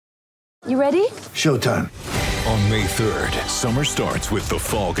You ready? Showtime. On May 3rd, summer starts with The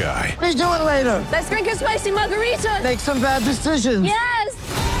Fall Guy. Let's do it later. Let's drink a spicy margarita. Make some bad decisions. Yes!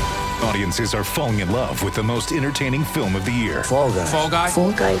 Audiences are falling in love with the most entertaining film of the year. Fall Guy. Fall Guy?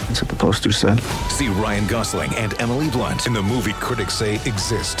 Fall guy. That's what the poster said. See Ryan Gosling and Emily Blunt in the movie critics say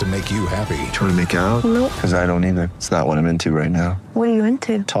exists to make you happy. Trying to make it out? Nope. Because I don't either. It's not what I'm into right now. What are you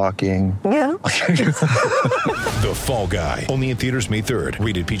into? Talking. Yeah. The Fall Guy. Only in theaters May 3rd.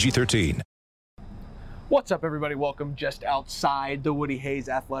 Rated PG-13. What's up, everybody? Welcome just outside the Woody Hayes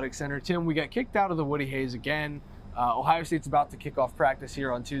Athletic Center. Tim, we got kicked out of the Woody Hayes again. Ohio State's about to kick off practice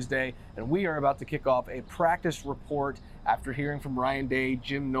here on Tuesday, and we are about to kick off a practice report after hearing from Ryan Day,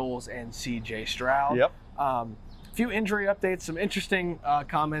 Jim Knowles, and C.J. Stroud. Yep. A few injury updates, some interesting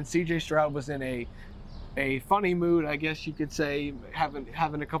comments. C.J. Stroud was in a funny mood, I guess you could say,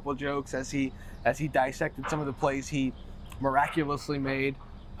 having a couple of jokes as he dissected some of the plays he miraculously made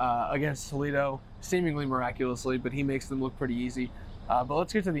against Toledo. Seemingly miraculously, but he makes them look pretty easy. But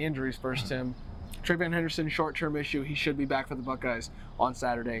let's get to the injuries first, Tim. TreVeyon Henderson, short-term issue. He should be back for the Buckeyes on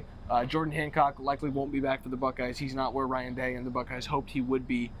Saturday. Jordan Hancock likely won't be back for the Buckeyes. He's not where Ryan Day and the Buckeyes hoped he would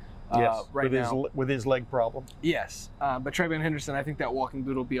be right now. With his leg problem. Yes, but TreVeyon Henderson, I think that walking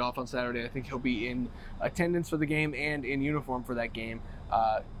boot will be off on Saturday. I think he'll be in attendance for the game and in uniform for that game.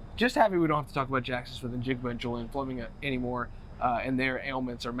 Just happy we don't have to talk about Jackson Smith and Jigba and Julian Fleming anymore. And their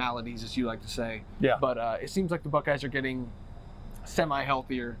ailments or maladies, as you like to say. Yeah. But it seems like the Buckeyes are getting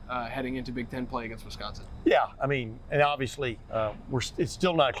semi-healthier heading into Big Ten play against Wisconsin. Yeah, I mean, and obviously, it's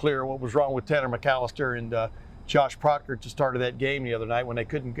still not clear what was wrong with Tanner McAllister and Josh Proctor at the start of that game the other night when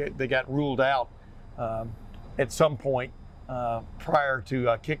they got ruled out at some point prior to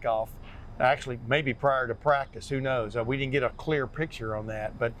kickoff. Actually, maybe prior to practice. Who knows? We didn't get a clear picture on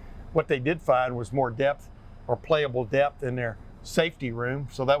that. But what they did find was more depth or playable depth in their safety room,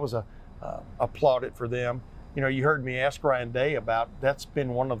 so that was applauded for them. You know, you heard me ask Ryan Day about that's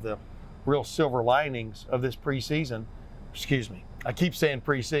been one of the real silver linings of this preseason. Excuse me, I keep saying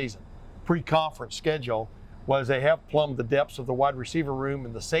preseason. Pre-conference schedule was they have plumbed the depths of the wide receiver room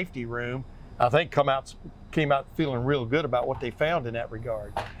and the safety room. I think came out feeling real good about what they found in that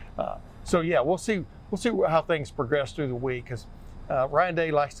regard. So yeah, we'll see how things progress through the week because Ryan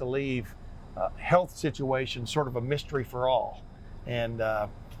Day likes to leave health situation sort of a mystery for all, and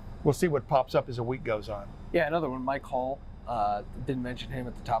we'll see what pops up as the week goes on. Yeah, another one, Mike Hall. Didn't mention him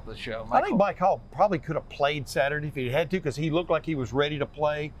at the top of the show. I think Mike Hall probably could have played Saturday if he had to, because he looked like he was ready to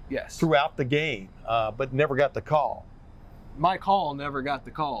play throughout the game, but never got the call. Mike Hall never got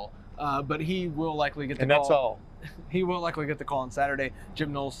the call, but he will likely get the call. And that's all. He will likely get the call on Saturday.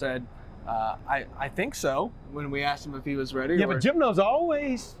 Jim Knowles said, I think so, when we asked him if he was ready. Yeah, but Jim Knowles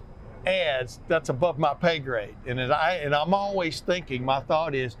always adds that's above my pay grade, and I'm always thinking, my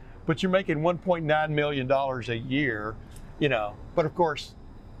thought is, but you're making $1.9 million a year, you know. But of course,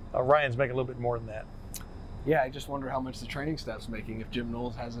 Ryan's making a little bit more than that. Yeah, I just wonder how much the training staff's making if Jim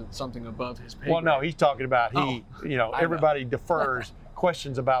Knowles has something above his pay Well, grade. no, he's talking about everybody defers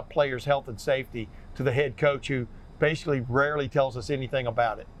questions about players' health and safety to the head coach, who basically rarely tells us anything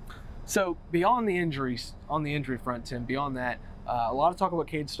about it. So beyond the injuries, on the injury front, Tim, beyond that, a lot of talk about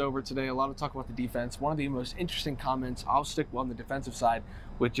Cade Stover today, a lot of talk about the defense. One of the most interesting comments, I'll stick on the defensive side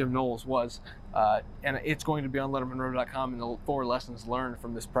with Jim Knowles, was, and it's going to be on LettermanRow.com in the 4 lessons learned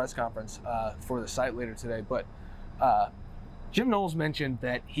from this press conference for the site later today. But Jim Knowles mentioned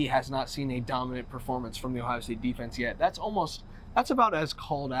that he has not seen a dominant performance from the Ohio State defense yet. That's about as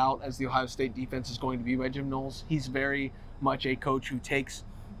called out as the Ohio State defense is going to be by Jim Knowles. He's very much a coach who takes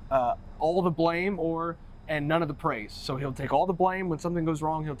all the blame and none of the praise. So he'll take all the blame when something goes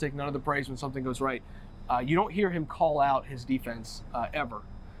wrong. He'll take none of the praise when something goes right. You don't hear him call out his defense ever.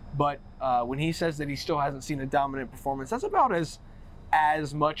 But when he says that he still hasn't seen a dominant performance, that's about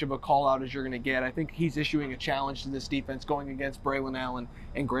as much of a call out as you're going to get. I think he's issuing a challenge to this defense going against Braylon Allen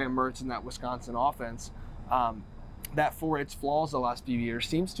and Graham Mertz in that Wisconsin offense. That, for its flaws the last few years,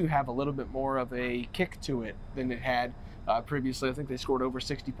 seems to have a little bit more of a kick to it than it had previously. I think they scored over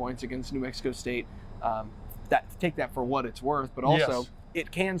 60 points against New Mexico State. Take that for what it's worth, but also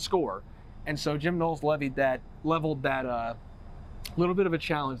it can score. And so Jim Knowles leveled that little bit of a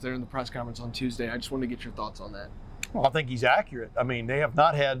challenge there in the press conference on Tuesday. I just wanted to get your thoughts on that. Well, I think he's accurate. I mean, they have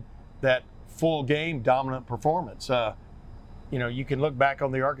not had that full game dominant performance. You can look back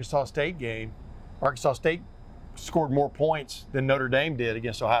on the Arkansas State game. Arkansas State scored more points than Notre Dame did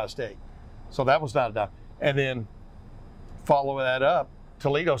against Ohio State. So that was not a dominant. And then follow that up,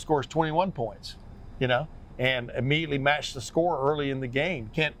 Toledo scores 21 points, and immediately matched the score early in the game.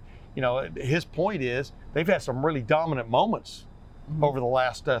 His point is they've had some really dominant moments over the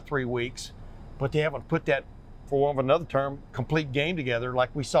last 3 weeks, but they haven't put that, for want of another term, complete game together like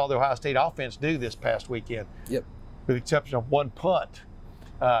we saw the Ohio State offense do this past weekend. Yep. With the exception of one punt.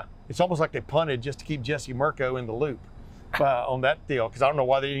 It's almost like they punted just to keep Jesse Mirko in the loop on that deal, because I don't know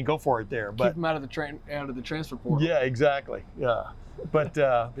why they didn't go for it there. But keep him out of the transfer portal. Yeah, exactly. Yeah, but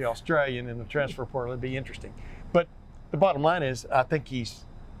the Australian in the transfer portal would be interesting. But the bottom line is, I think he's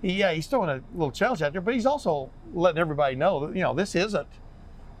throwing a little challenge out there, but he's also letting everybody know that this isn't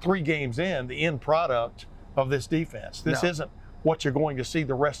 3 games in the end product of this defense. This isn't what you're going to see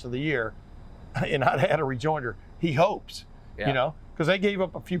the rest of the year. And I'd add a rejoinder. He hopes, because they gave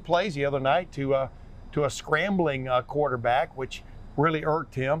up a few plays the other night to a scrambling quarterback, which really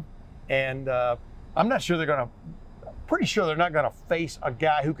irked him. And I'm not sure pretty sure they're not going to face a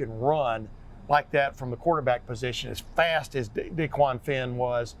guy who can run like that from the quarterback position as fast as Daquan Finn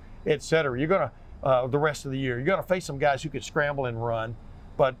was, et cetera. You're going to, the rest of the year, you're going to face some guys who could scramble and run.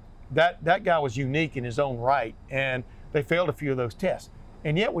 But that guy was unique in his own right, and they failed a few of those tests.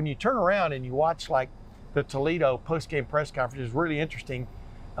 And yet when you turn around and you watch like the Toledo post-game press conference, is really interesting.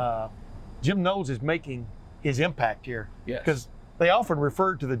 Jim Knowles is making his impact here. Yes. Because they often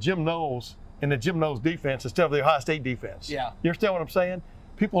refer to the Jim Knowles and the Jim Knowles defense instead of the Ohio State defense. Yeah. You understand what I'm saying?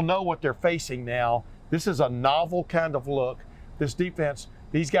 People know what they're facing now. This is a novel kind of look. This defense,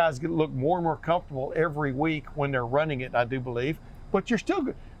 these guys look more and more comfortable every week when they're running it, I do believe. But you're still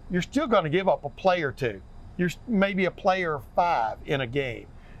going to give up a play or two. You're maybe a play or 5 in a game.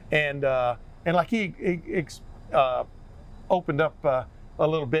 And like he opened up a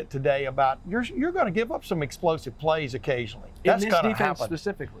little bit today about you're going to give up some explosive plays occasionally. That's going to happen.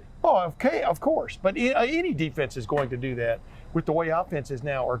 Specifically. Oh, okay, of course. But any defense is going to do that with the way offenses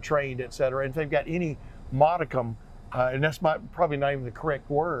now are trained, et cetera. And if they've got any modicum, and that's probably not even the correct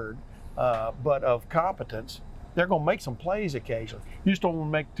word, but of competence, they're going to make some plays occasionally. You just don't want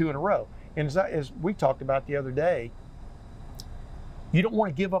to make 2 in a row. And as we talked about the other day, you don't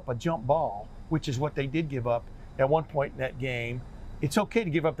want to give up a jump ball, which is what they did give up at one point in that game. It's okay to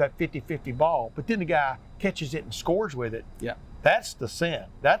give up that 50-50 ball, but then the guy catches it and scores with it. Yeah. That's the sin.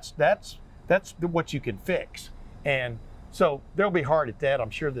 That's what you can fix. And so they'll be hard at that, I'm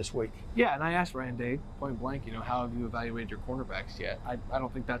sure, this week. Yeah, and I asked Ryan Day point blank, how have you evaluated your cornerbacks yet? I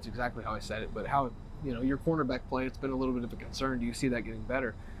don't think that's exactly how I said it, but how, your cornerback play, it's been a little bit of a concern. Do you see that getting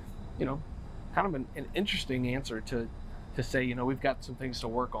better? Kind of an interesting answer to say, we've got some things to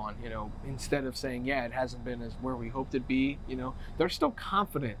work on, instead of saying, it hasn't been as where we hoped it'd be, they're still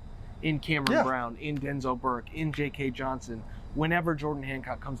confident in Cameron Brown, in Denzel Burke, in J.K. Johnson. Whenever Jordan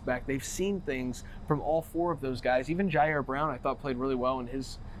Hancock comes back, they've seen things from all 4 of those guys. Even Jair Brown, I thought, played really well in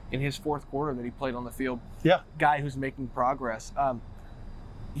his fourth quarter that he played on the field. Yeah. Guy who's making progress.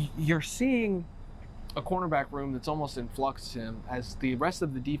 You're seeing a cornerback room that's almost in flux, Tim, as the rest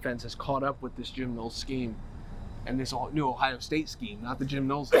of the defense has caught up with this Jim Knowles scheme and this new Ohio State scheme, not the Jim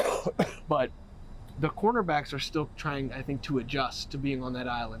Knowles scheme. But the cornerbacks are still trying, I think, to adjust to being on that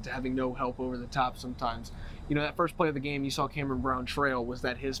island, to having no help over the top sometimes. That first play of the game, you saw Cameron Brown trail. Was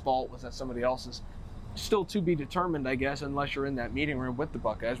that his fault? Was that somebody else's? Still to be determined, I guess, unless you're in that meeting room with the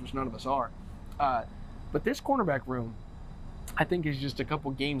Buckeyes, which none of us are. But this cornerback room, I think, is just a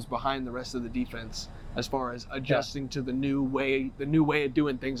couple games behind the rest of the defense as far as adjusting to the new way of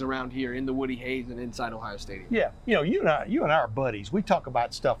doing things around here in the Woody Hayes and inside Ohio Stadium. Yeah, you and I are buddies. We talk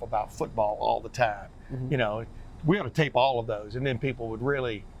about stuff about football all the time. Mm-hmm. We ought to tape all of those, and then people would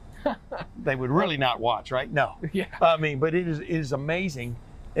really, they would really not watch, right? No. Yeah. But it is amazing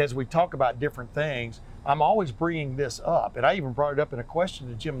as we talk about different things. I'm always bringing this up, and I even brought it up in a question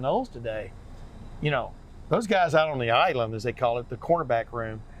to Jim Knowles today. Those guys out on the island, as they call it, the cornerback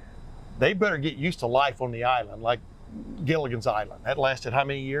room, they better get used to life on the island, like Gilligan's Island. That lasted how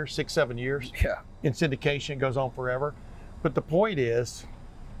many years? 6, 7 years? Yeah. In syndication, it goes on forever. But the point is,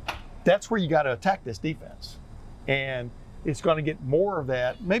 that's where you got to attack this defense. And it's going to get more of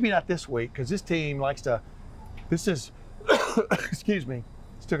that. Maybe not this week, because this team likes to, excuse me,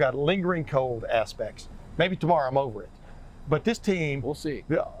 still got lingering cold aspects. Maybe tomorrow I'm over it. But this team, we'll see.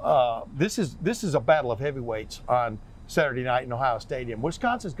 This is a battle of heavyweights on Saturday night in Ohio Stadium.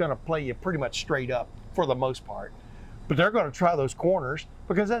 Wisconsin's going to play you pretty much straight up for the most part, but they're going to try those corners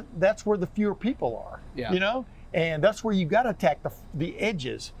because that's where the fewer people are. Yeah. And that's where you got to attack the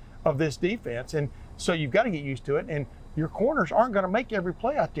edges of this defense, and so you've got to get used to it. And your corners aren't going to make every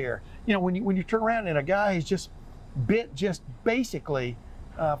play out there. When you turn around and a guy is just basically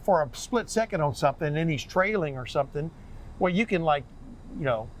for a split second on something, and then he's trailing or something. Well, you can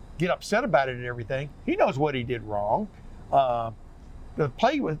get upset about it and everything. He knows what he did wrong. The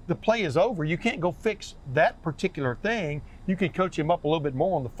play is over. You can't go fix that particular thing. you can coach him up a little bit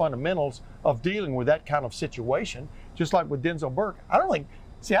more on the fundamentals of dealing with that kind of situation, just like with Denzel Burke. I don't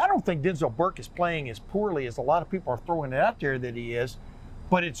think Denzel Burke is playing as poorly as a lot of people are throwing it out there that he is,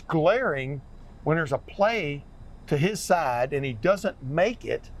 but it's glaring when there's a play to his side and he doesn't make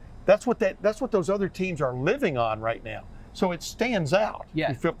it. That's what those other teams are living on right now. So it stands out.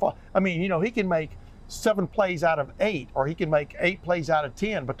 Yeah. I mean, he can make 7 plays out of 8, or he can make 8 plays out of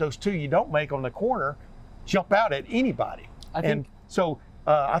 10, but those 2 you don't make on the corner jump out at anybody. I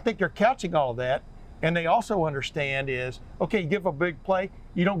think they're couching all of that, and they also understand is, okay, you give a big play,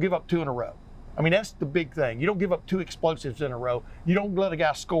 you don't give up 2 in a row. I mean, that's the big thing. You don't give up 2 explosives in a row. You don't let a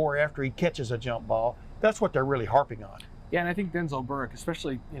guy score after he catches a jump ball. That's what they're really harping on. Yeah, and I think Denzel Burke,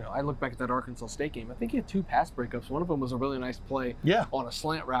 especially, I look back at that Arkansas State game, I think he had 2 pass breakups. One of them was a really nice play on a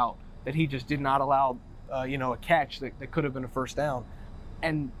slant route that he just did not allow, a catch that could have been a first down.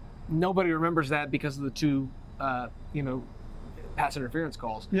 And nobody remembers that because of the 2, pass interference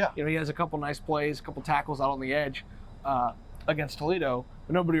calls. Yeah. He has a couple nice plays, a couple tackles out on the edge against Toledo,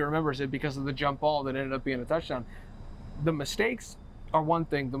 but nobody remembers it because of the jump ball that ended up being a touchdown. The mistakes are one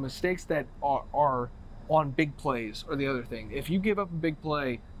thing. The mistakes that are on big plays are the other thing. If you give up a big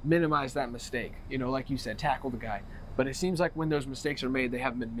play, minimize that mistake. Like you said, tackle the guy. But it seems like when those mistakes are made, they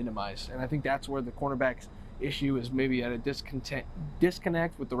haven't been minimized. And I think that's where the cornerback's issue is maybe at a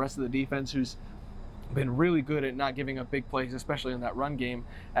disconnect with the rest of the defense, who's been really good at not giving up big plays, especially in that run game.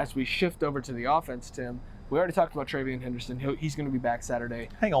 As we shift over to the offense, Tim, we already talked about TreVeyon Henderson. He's going to be back Saturday.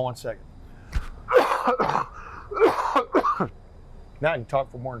 Hang on one second. Now you can talk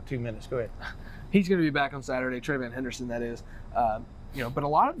for more than 2 minutes. Go ahead. He's going to be back on Saturday, TreVeyon Henderson, that is. But a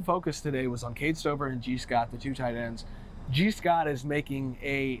lot of the focus today was on Cade Stover and G. Scott, the 2 tight ends. G. Scott is making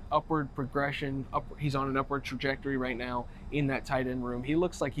a upward progression. He's on an upward trajectory right now in that tight end room. He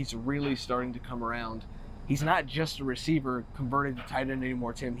looks like he's really starting to come around. He's not just a receiver converted to tight end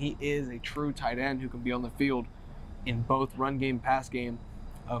anymore, Tim. He is a true tight end who can be on the field in both run game, pass game.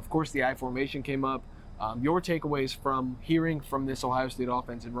 Of course, the I formation came up. Your takeaways from hearing from this Ohio State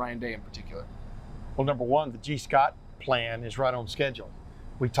offense and Ryan Day in particular? Well, number one, the G. Scott plan is right on schedule.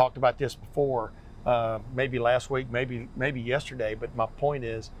 We talked about this before, maybe last week, maybe yesterday, but my point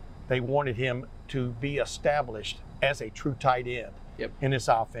is they wanted him to be established as a true tight end in this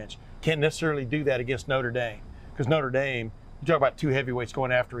offense. Can't necessarily do that against Notre Dame, because Notre Dame, you talk about 2 heavyweights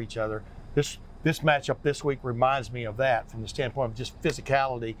going after each other. This matchup this week reminds me of that from the standpoint of just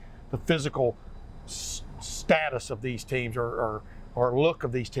physicality, the physical status of these teams or look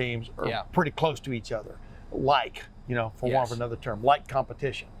of these teams are pretty close to each other, for want of another term, like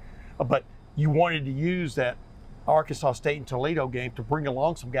competition. But you wanted to use that Arkansas State and Toledo game to bring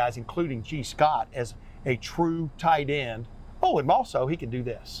along some guys, including G. Scott, as a true tight end. Oh, and also he can do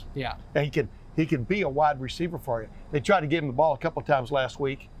this. Yeah. And he can be a wide receiver for you. They tried to give him the ball a couple of times last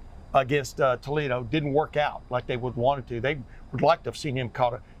week against Toledo. Didn't work out like they would want it to. They would like to have seen him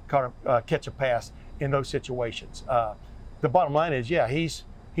catch a pass in those situations. The bottom line is, he's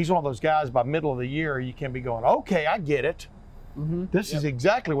one of those guys by middle of the year you can be going, okay, I get it. Mm-hmm. This is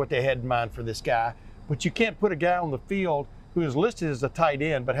exactly what they had in mind for this guy. But you can't put a guy on the field who is listed as a tight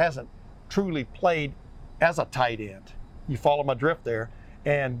end but hasn't truly played as a tight end. You follow my drift there.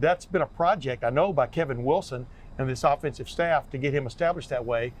 And that's been a project, I know, by Kevin Wilson and this offensive staff to get him established that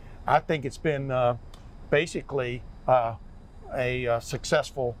way. I think it's been basically a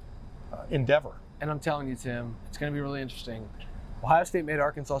successful endeavor. And I'm telling you, Tim, it's going to be really interesting. Ohio State made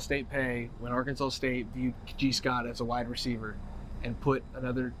Arkansas State pay when Arkansas State viewed G. Scott as a wide receiver and put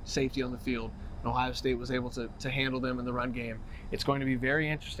another safety on the field. And Ohio State was able to handle them in the run game. It's going to be very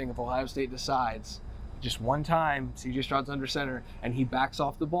interesting if Ohio State decides just one time C.J. Stroud's under center and he backs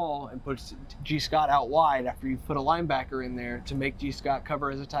off the ball and puts G. Scott out wide after you put a linebacker in there to make G. Scott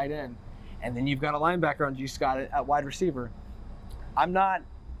cover as a tight end. And then you've got a linebacker on G. Scott at wide receiver. I'm not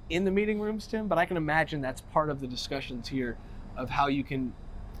in the meeting rooms, Tim, but I can imagine that's part of the discussions here of how you can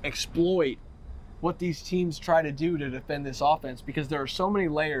exploit what these teams try to do to defend this offense, because there are so many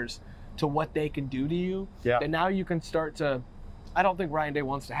layers to what they can do to you that now you can start to, I don't think Ryan Day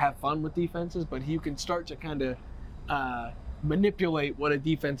wants to have fun with defenses, but you can start to kind of manipulate what a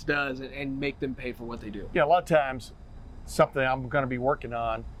defense does and make them pay for what they do. Yeah, a lot of times something I'm going to be working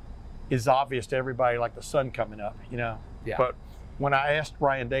on is obvious to everybody, like the sun coming up, Yeah. But when I asked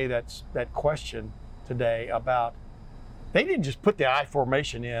Ryan Day that question today about, they didn't just put the I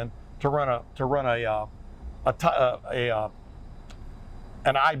formation in to run an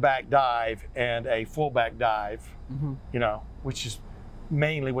I back dive and a fullback dive, which is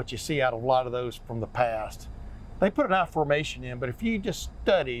mainly what you see out of a lot of those from the past. They put an I formation in, but if you just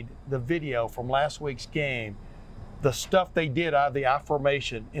studied the video from last week's game, the stuff they did out of the I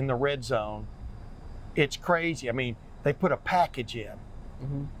formation in the red zone, it's crazy. I mean, they put a package in.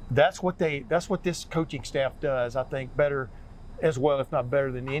 Mm-hmm. That's what this coaching staff does, I think, better as well, if not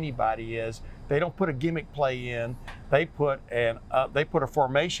better than anybody is. They don't put a gimmick play in. They put a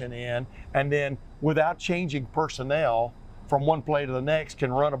formation in, and then without changing personnel from one play to the next,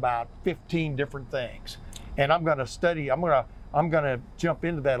 can run about 15 different things. And I'm going to jump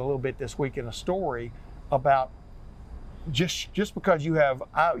into that a little bit this week in a story about just because you have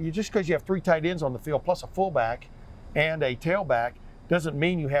 3 tight ends on the field plus a fullback and a tailback doesn't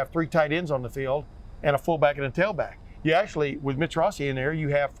mean you have 3 tight ends on the field and a fullback and a tailback. You actually, with Mitch Rossi in there, you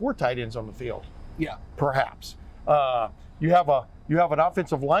have 4 tight ends on the field. Yeah. Perhaps. You have an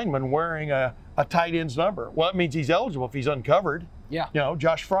offensive lineman wearing a tight end's number. Well, that means he's eligible if he's uncovered. Yeah. You know,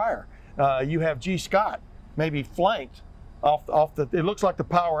 Josh Fryer. You have G. Scott, maybe flanked off the. It looks like the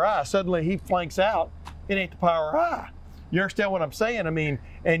power I. Suddenly he flanks out. It ain't the power I. You understand what I'm saying? I mean,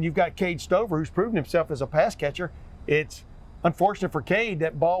 and you've got Cade Stover, who's proven himself as a pass catcher. It's unfortunate for Cade,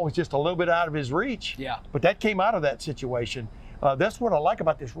 that ball was just a little bit out of his reach. Yeah. But that came out of that situation. That's what I like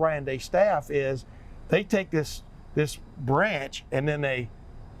about this Ryan Day staff is they take this branch and then they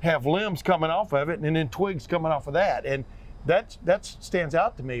have limbs coming off of it and then twigs coming off of that. And that stands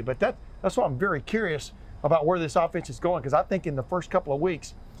out to me. But that's why I'm very curious about where this offense is going, because I think in the first couple of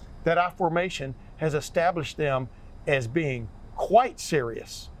weeks, that I formation has established them as being quite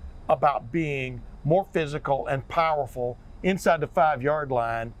serious about being more physical and powerful inside the 5-yard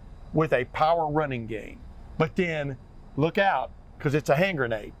line with a power running game. But then look out, because it's a hand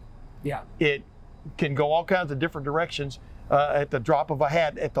grenade. Yeah. It can go all kinds of different directions at the drop of a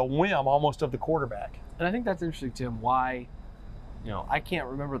hat, at the whim almost of the quarterback. And I think that's interesting, Tim, why, I can't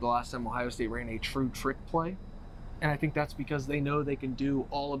remember the last time Ohio State ran a true trick play. And I think that's because they know they can do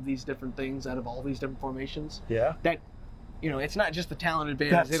all of these different things out of all these different formations. Yeah. That, it's not just the talent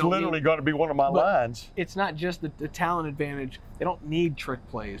advantage. That's literally going to be one of my lines. It's not just the talent advantage. They don't need trick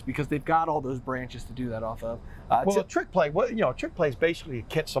plays because they've got all those branches to do that off of. Well, a trick play, trick play is basically to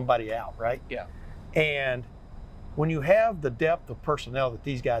catch somebody out, right? Yeah. And when you have the depth of personnel that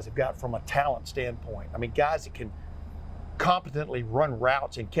these guys have got from a talent standpoint, I mean, guys that can competently run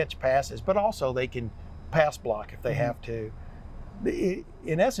routes and catch passes, but also they can pass block if they have to.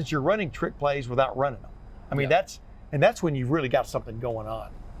 In essence, you're running trick plays without running them. I mean, that's when you've really got something going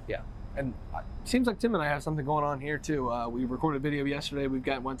on. Yeah. And it seems like Tim and I have something going on here too. We recorded a video yesterday. We've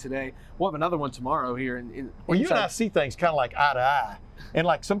got one today. We'll have another one tomorrow here. Well, you and I see things kind of like eye to eye. And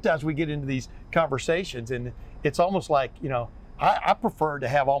like sometimes we get into these conversations and it's almost like, I prefer to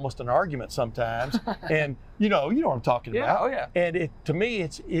have almost an argument sometimes. And you know what I'm talking about. Oh yeah. And to me,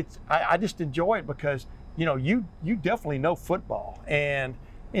 I just enjoy it because, you definitely know football. And,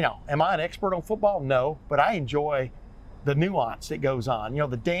 am I an expert on football? No, but I enjoy the nuance that goes on,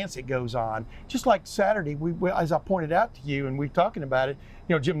 the dance that goes on. Just like Saturday, we as I pointed out to you, and we're talking about it,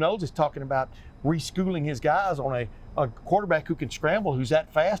 Jim Knowles is talking about reschooling his guys on a quarterback who can scramble, who's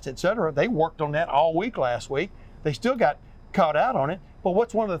that fast, et cetera. They worked on that all week last week. They still got caught out on it. But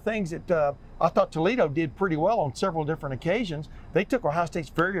what's one of the things that I thought Toledo did pretty well on several different occasions? They took Ohio State's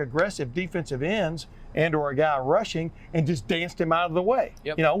very aggressive defensive ends and/or a guy rushing and just danced him out of the way.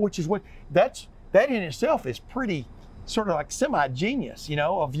 Yep. Which is that in itself is pretty sort of like semi-genius,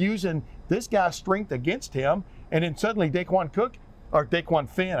 of using this guy's strength against him, and then suddenly Daquan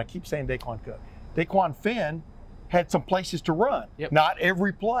Finn, I keep saying Daquan Cook, Daquan Finn had some places to run. Yep. Not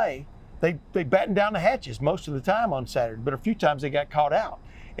every play. They battened down the hatches most of the time on Saturday, but a few times they got caught out.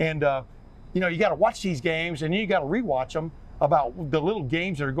 And, you got to watch these games, and then you got to rewatch them about the little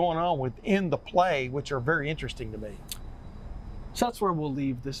games that are going on within the play, which are very interesting to me. So that's where we'll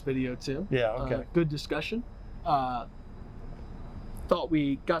leave this video, Tim. Yeah, okay. Good discussion. Thought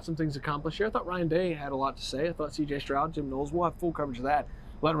we got some things accomplished here. I thought Ryan Day had a lot to say. I thought CJ Stroud, Jim Knowles, we'll have full coverage of that.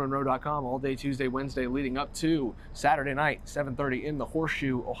 LettermanRow.com all day Tuesday, Wednesday, leading up to Saturday night, 7:30 in the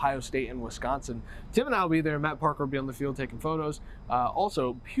Horseshoe, Ohio State and Wisconsin. Tim and I will be there. Matt Parker will be on the field taking photos.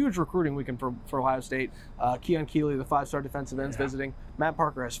 Also, huge recruiting weekend for Ohio State. Keon Keeley, the 5-star defensive ends, visiting. Matt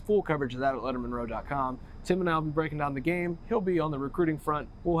Parker has full coverage of that at LettermanRow.com. Tim and I will be breaking down the game. He'll be on the recruiting front.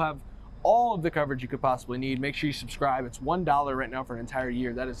 We'll have all of the coverage you could possibly need. Make sure you subscribe. It's $1 right now for an entire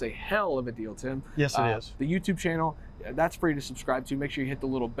year. That is a hell of a deal, Tim. Yes, it is. The YouTube channel, that's free to subscribe to. Make sure you hit the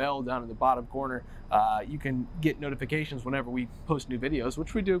little bell down in the bottom corner. You can get notifications whenever we post new videos,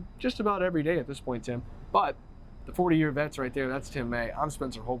 which we do just about every day at this point, Tim. But the 40-year vets right there, that's Tim May. I'm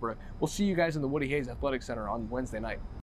Spencer Holbrook. We'll see you guys in the Woody Hayes Athletic Center on Wednesday night.